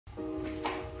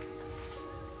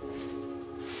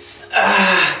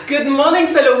Good morning,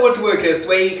 fellow woodworkers.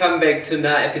 Welcome back to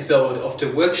another episode of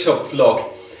the workshop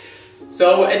vlog.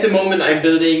 So at the moment I'm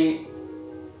building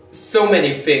so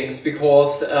many things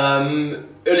because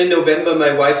early November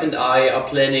my wife and I are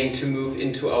planning to move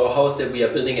into our house that we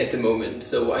are building at the moment.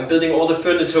 So I'm building all the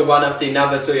furniture one after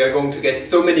another, so you're going to get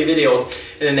so many videos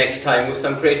in the next time with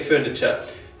some great furniture.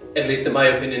 At least in my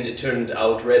opinion it turned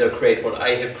out rather great what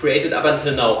I have created up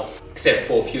until now. Except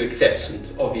for a few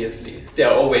exceptions, obviously. There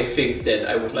are always things that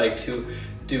I would like to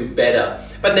do better.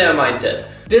 But never mind that.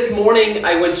 This morning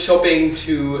I went shopping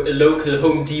to a local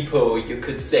Home Depot, you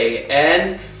could say,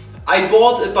 and I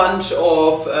bought a bunch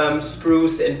of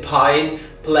spruce and pine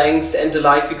planks and the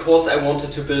like because I wanted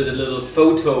to build a little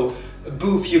photo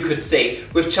booth, you could say,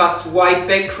 with just white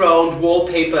background,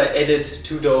 wallpaper added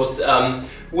to those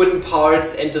wooden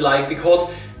parts and the like,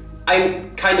 because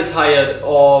I'm kind of tired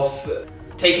of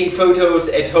taking photos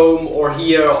at home or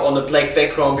here on a black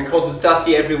background because it's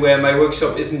dusty everywhere. My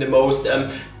workshop isn't the most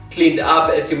cleaned up,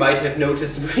 as you might have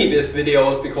noticed in previous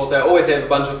videos, because I always have a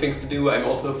bunch of things to do. I'm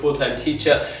also a full-time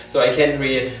teacher, so I can't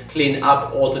really clean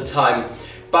up all the time.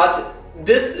 But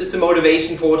this is the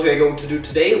motivation for what we are going to do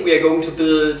today. We are going to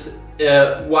build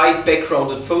a white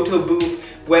backgrounded photo booth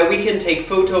where we can take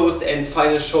photos and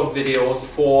final short videos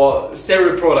for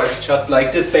several products, just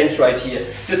like this bench right here.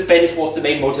 This bench was the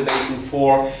main motivation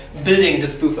for building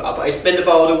this booth up. I spent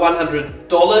about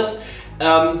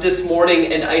 $100 this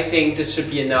morning, and I think this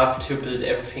should be enough to build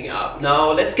everything up.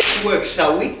 Now let's get to work,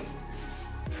 shall we?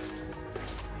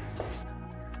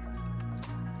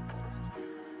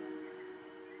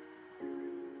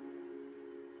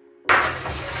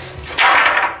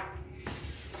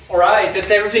 Alright, that's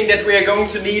everything that we are going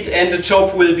to need, and the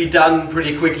job will be done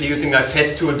pretty quickly using my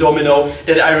Festool domino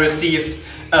that I received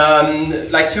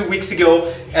like 2 weeks ago.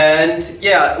 And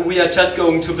yeah, we are just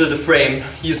going to build a frame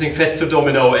using Festool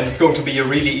domino, and it's going to be a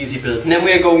really easy build. And then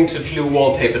we are going to glue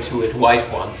wallpaper to it, white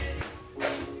one.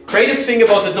 Greatest thing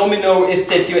about the domino is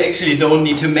that you actually don't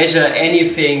need to measure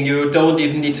anything. You don't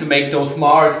even need to make those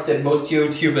marks that most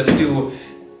YouTubers do,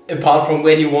 apart from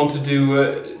when you want to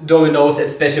do dominoes at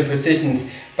special positions.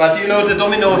 But you know, the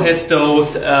domino has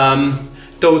those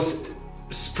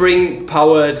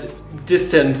spring-powered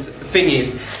distance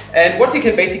thingies. And what you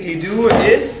can basically do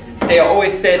is, they are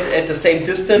always set at the same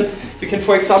distance. You can,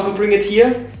 for example, bring it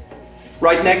here,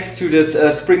 right next to this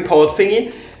spring-powered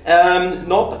thingy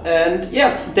knob, and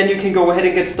yeah, then you can go ahead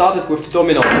and get started with the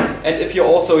domino. And if you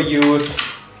also use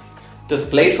this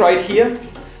blade right here,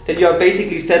 then you are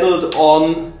basically settled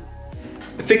on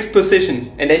a fixed position,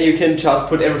 and then you can just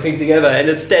put everything together, and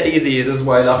it's that easy. This is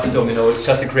why I love the domino. It's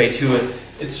just a great tool.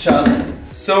 It's just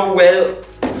so well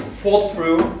thought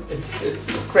through.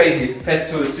 It's crazy.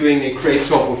 Festool is doing a great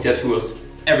job with their tools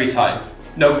every time.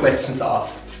 No questions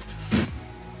asked.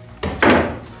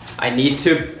 I need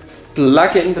to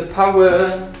plug in the power.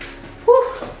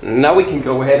 Whew. Now we can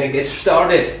go ahead and get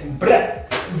started. Brr,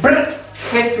 brr.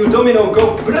 Festool domino,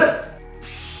 go brr.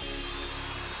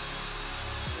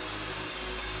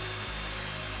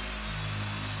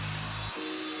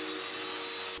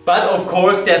 But of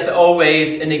course there's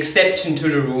always an exception to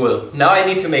the rule. Now I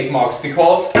need to make marks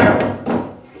because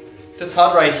this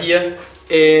part right here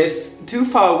is too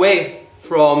far away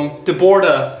from the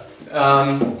border.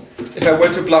 If I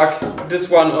were to plug this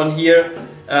one on here,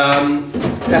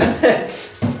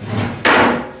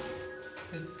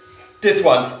 this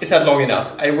one is not long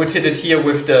enough. I would hit it here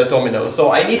with the domino.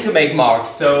 So I need to make marks.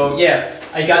 So yeah,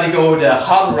 I gotta go the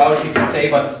hard route, you can say,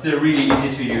 but it's still really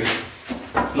easy to use.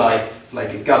 It's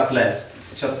like a God bless.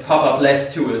 It's just Papa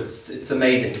bless too. It's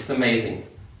amazing. It's amazing.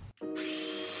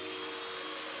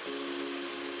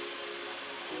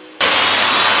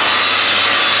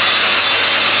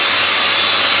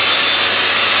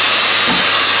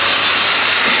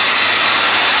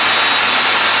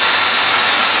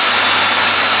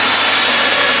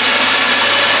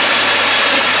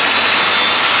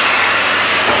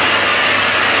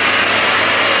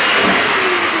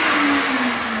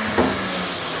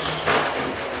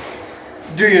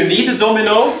 Do you need a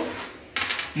domino?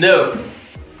 No.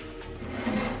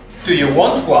 Do you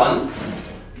want one?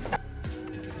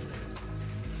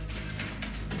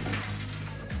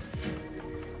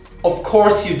 Of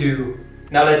course you do.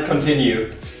 Now let's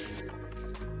continue.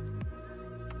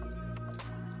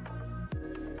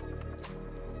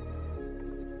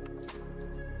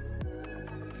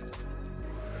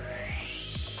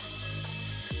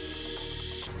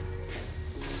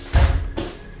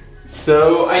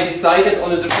 So I decided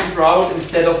on a different route.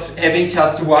 Instead of having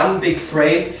just one big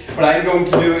frame, what I'm going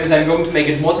to do is I'm going to make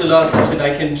it modular such that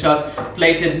I can just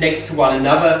place it next to one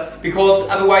another, because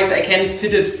otherwise I can't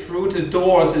fit it through the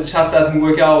doors, it just doesn't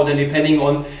work out, and depending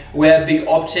on where a big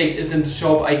object is in the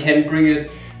shop I can bring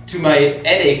it to my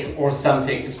attic or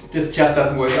something. This just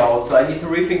doesn't work out, so I need to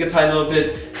rethink a tiny little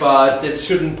bit, but that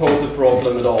shouldn't pose a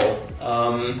problem at all.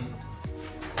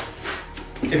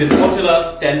 If it's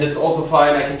modular, then that's also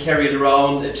fine. I can carry it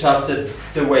around, adjust it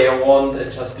the way I want,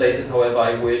 and just place it however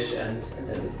I wish, and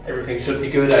then everything should be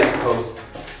good, I suppose.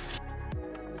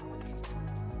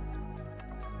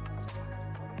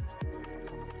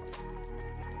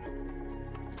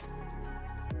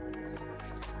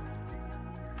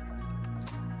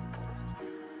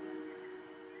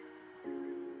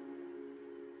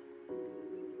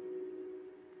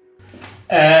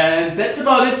 And that's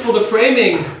about it for the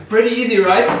framing. Pretty easy,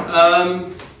 right?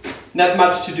 Not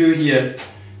much to do here.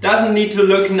 Doesn't need to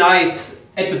look nice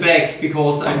at the back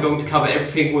because I'm going to cover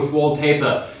everything with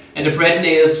wallpaper. And the brad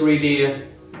nails really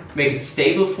make it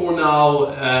stable for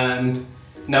now, and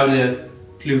now the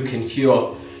glue can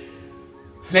cure.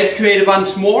 Let's create a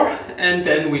bunch more and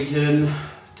then we can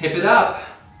tape it up.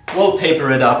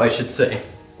 Wallpaper it up, I should say.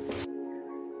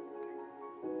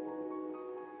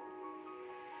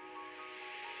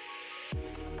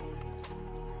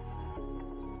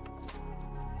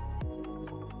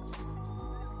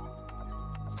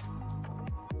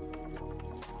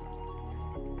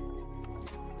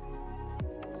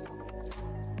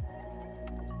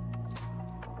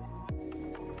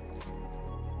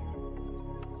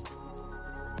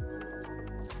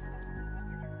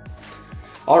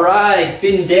 Alright,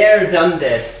 been there, done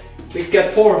that. We've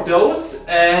got 4 of those,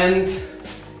 and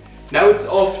now it's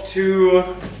off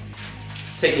to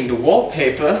taking the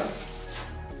wallpaper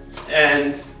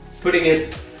and putting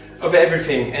it over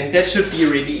everything. And that should be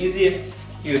really easy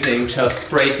using just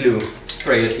spray glue,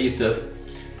 spray adhesive.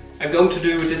 I'm going to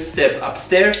do this step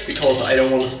upstairs because I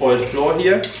don't want to spoil the floor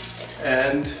here.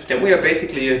 And then we are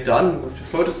basically done with the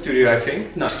photo studio, I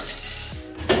think. Nice.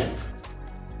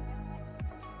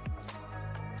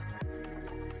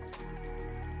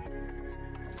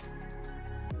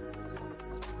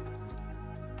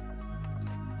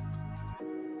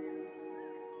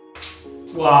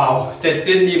 Wow, that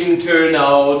didn't even turn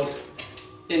out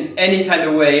in any kind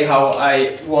of way how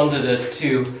I wanted it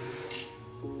to.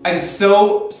 I'm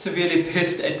so severely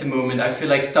pissed at the moment. I feel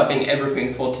like stopping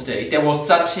everything for today. There was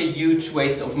such a huge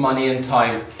waste of money and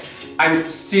time. I'm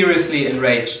seriously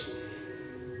enraged.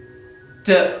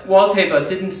 The wallpaper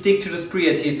didn't stick to the spray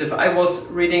adhesive. I was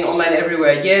reading online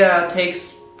everywhere, yeah, take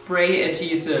spray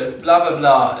adhesive, blah blah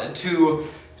blah,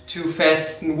 to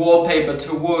fasten wallpaper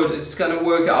to wood, it's gonna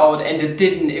work out, and it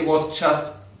didn't. It was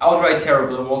just outright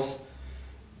terrible.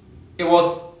 It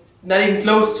was not even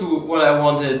close to what I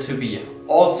wanted it to be.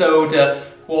 Also, the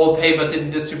wallpaper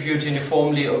didn't distribute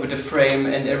uniformly over the frame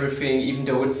and everything, even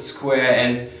though it's square,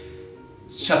 and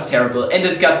it's just terrible. And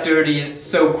it got dirty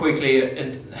so quickly,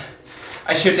 and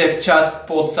I should have just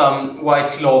bought some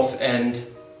white cloth and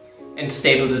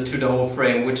stapled it to the whole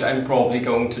frame, which I'm probably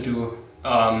going to do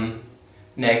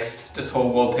next. This whole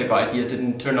wallpaper idea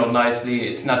didn't turn out nicely,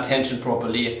 it's not tensioned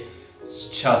properly, it's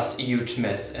just a huge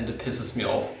mess and it pisses me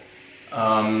off.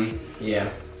 Yeah.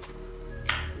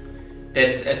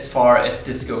 That's as far as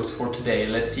this goes for today.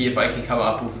 Let's see if I can come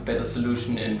up with a better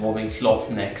solution involving cloth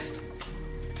next.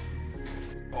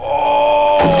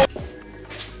 Oh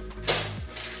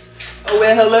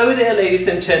well, hello there ladies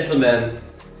and gentlemen.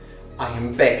 I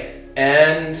am back,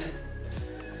 and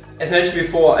as mentioned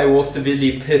before, I was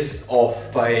severely pissed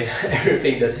off by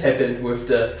everything that happened with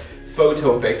the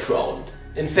photo background.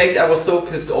 In fact, I was so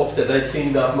pissed off that I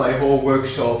cleaned up my whole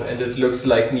workshop and it looks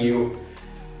like new.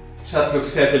 Just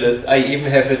looks fabulous. I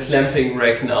even have a clamping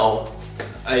rack now.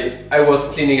 I was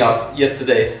cleaning up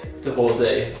yesterday the whole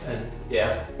day, and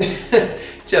yeah,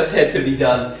 just had to be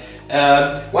done.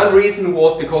 One reason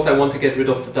was because I want to get rid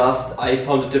of the dust. I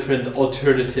found a different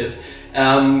alternative,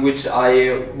 which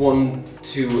I want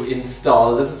to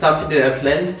install. This is something that I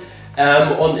plan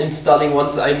on installing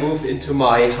once I move into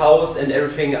my house and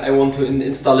everything. I want to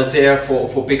install it there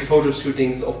for big photo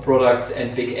shootings of products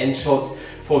and big end shots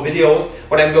for videos.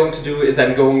 What I'm going to do is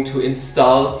I'm going to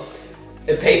install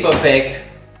a paperback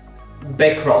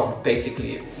background,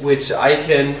 basically, which I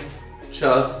can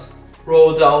just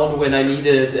roll down when I need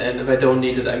it, and if I don't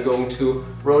need it, I'm going to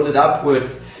roll it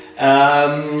upwards.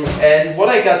 And what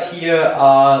I got here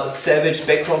are Savage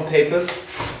background papers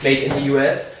made in the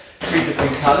US, 3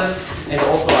 different colors, and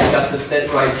also I got the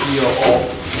set right here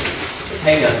of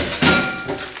hangers,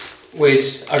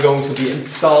 which are going to be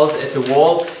installed at the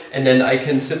wall, and then I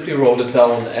can simply roll it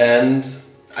down and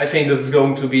I think this is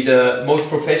going to be the most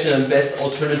professional and best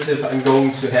alternative I'm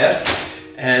going to have.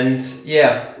 And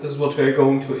yeah, this is what we're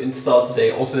going to install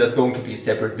today. Also, there's going to be a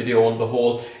separate video on the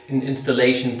whole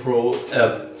installation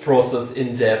process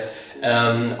in depth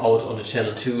out on the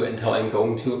channel too, and how I'm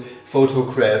going to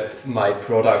photograph my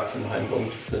products and how I'm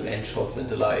going to film end shots and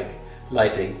the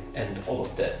lighting and all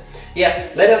of that.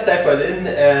 Yeah, let us dive right in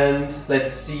and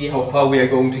let's see how far we are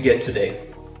going to get today.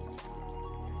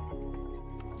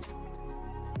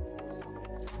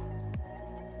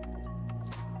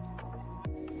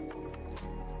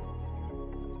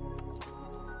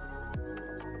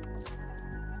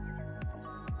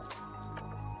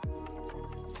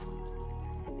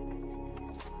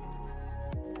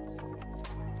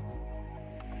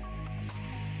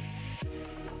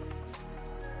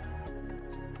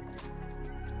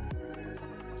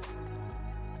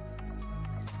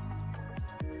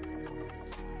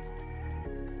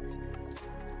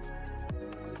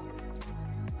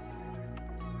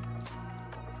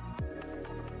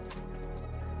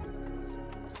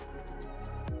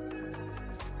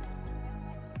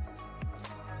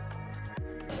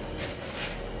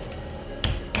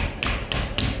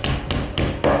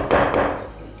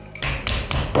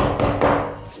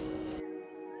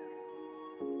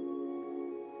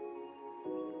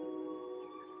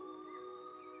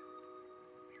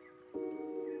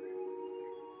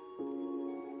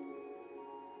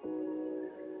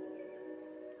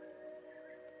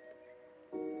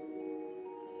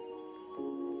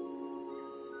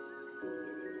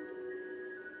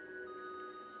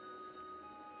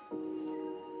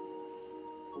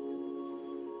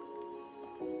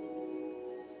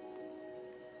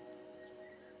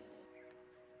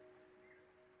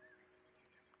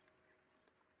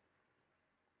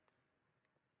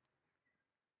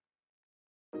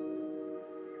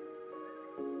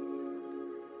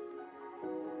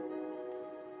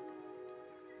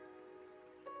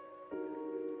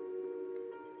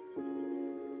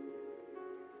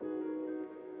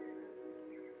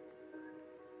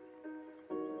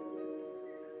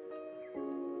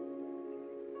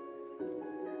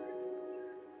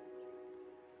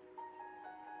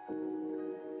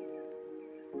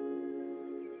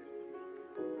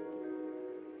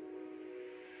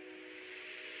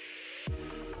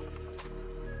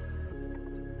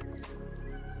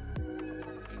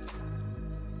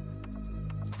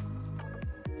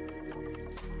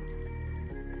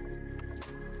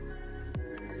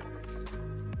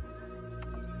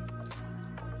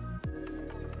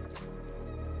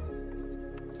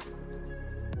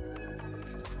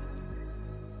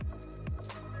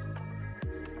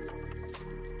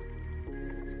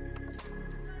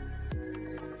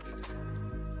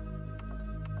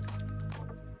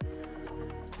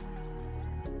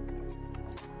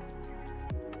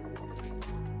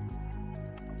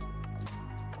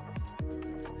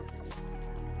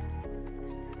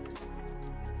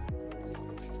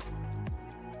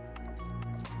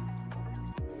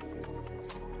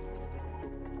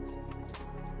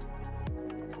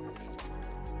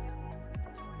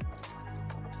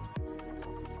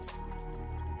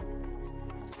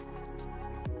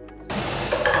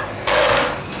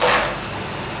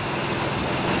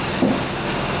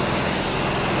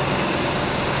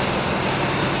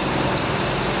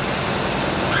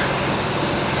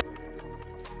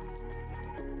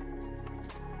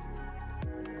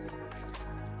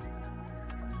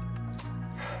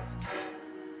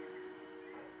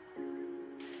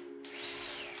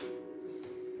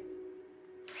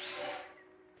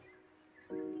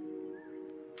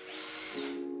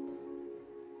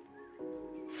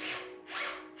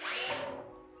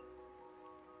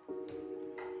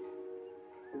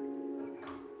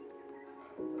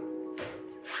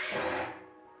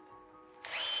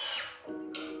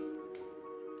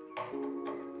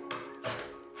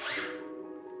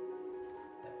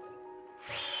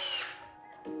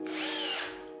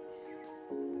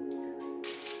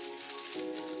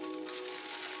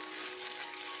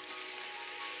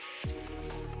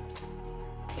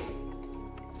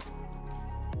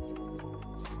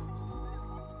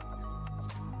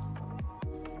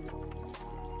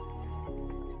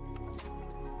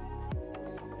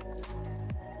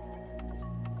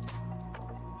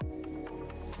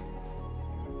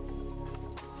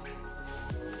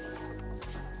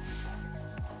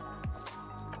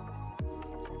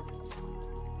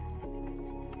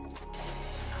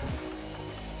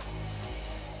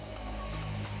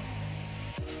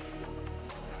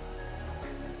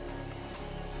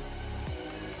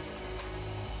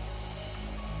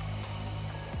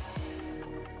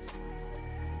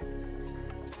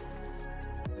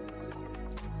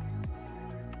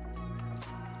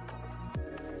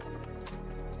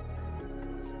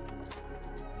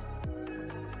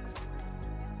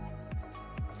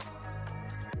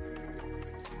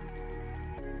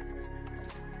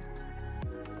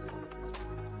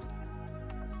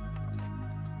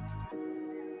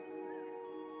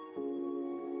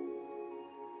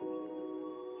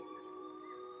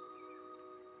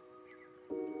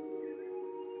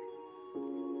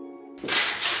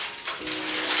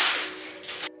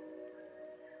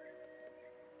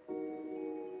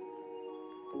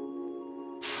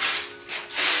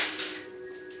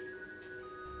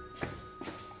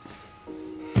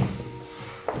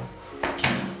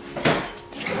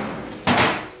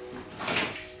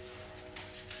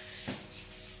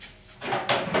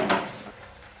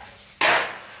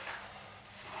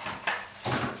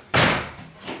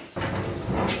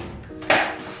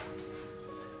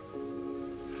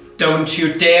 Don't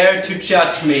you dare to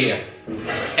judge me.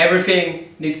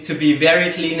 Everything needs to be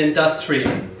very clean and dust-free.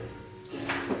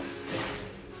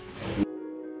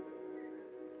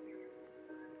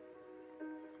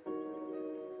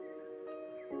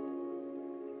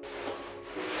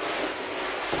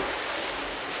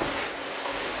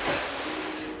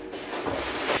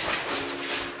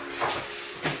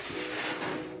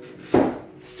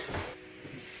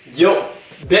 Yo,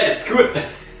 that is good.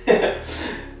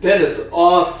 That is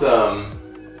awesome.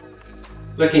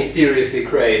 Looking seriously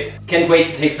great. Can't wait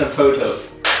to take some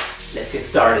photos. Let's get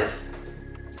started.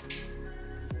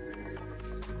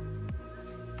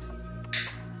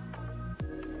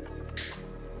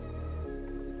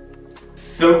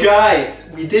 So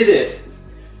guys, we did it.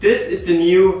 This is the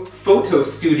new photo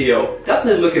studio.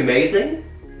 Doesn't it look amazing?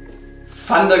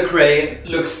 Thunder Grey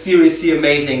looks seriously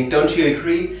amazing, don't you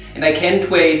agree? And I can't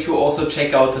wait to also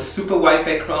check out the super white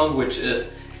background, which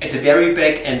is at the very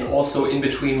back, and also in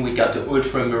between we got the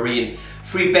ultramarine.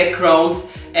 3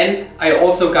 backgrounds, and I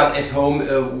also got at home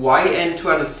a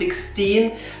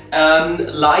YN216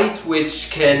 light,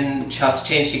 which can just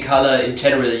change the color in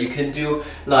general. You can do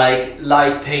like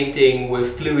light painting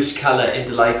with bluish color and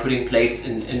the light putting plates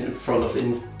in front of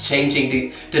it,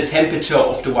 changing the temperature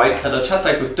of the white color, just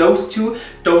like with those two.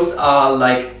 Those are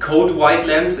like cold white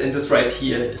lamps, and this right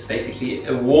here is basically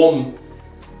a warm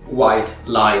white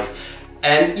light.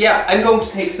 And yeah, I'm going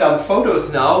to take some photos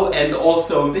now and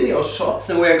also video shots,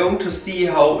 and we're going to see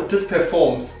how this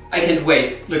performs. I can't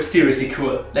wait, looks seriously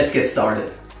cool. Let's get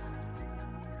started.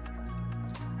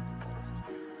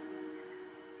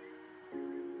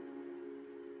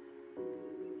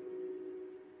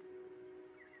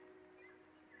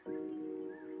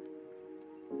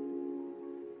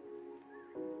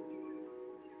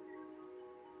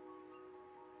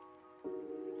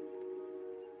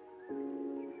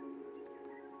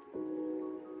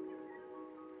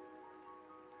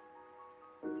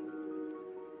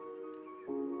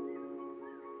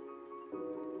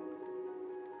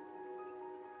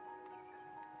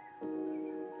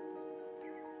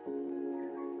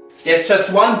 There's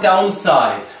just one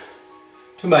downside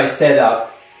to my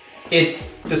setup.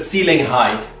 It's the ceiling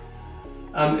height.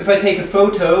 If I take a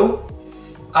photo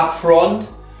up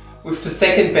front with the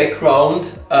second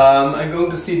background, I'm going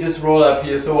to see this roll up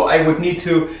here, so I would need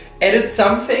to edit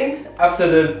something after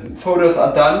the photos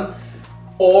are done,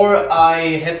 or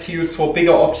I have to use for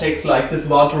bigger objects like this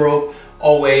wardrobe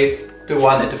always the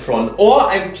one at the front, or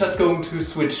I'm just going to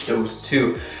switch those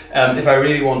two if I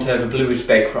really want to have a bluish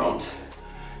background.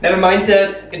 Never mind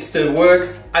that, it still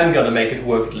works. I'm gonna make it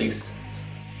work at least.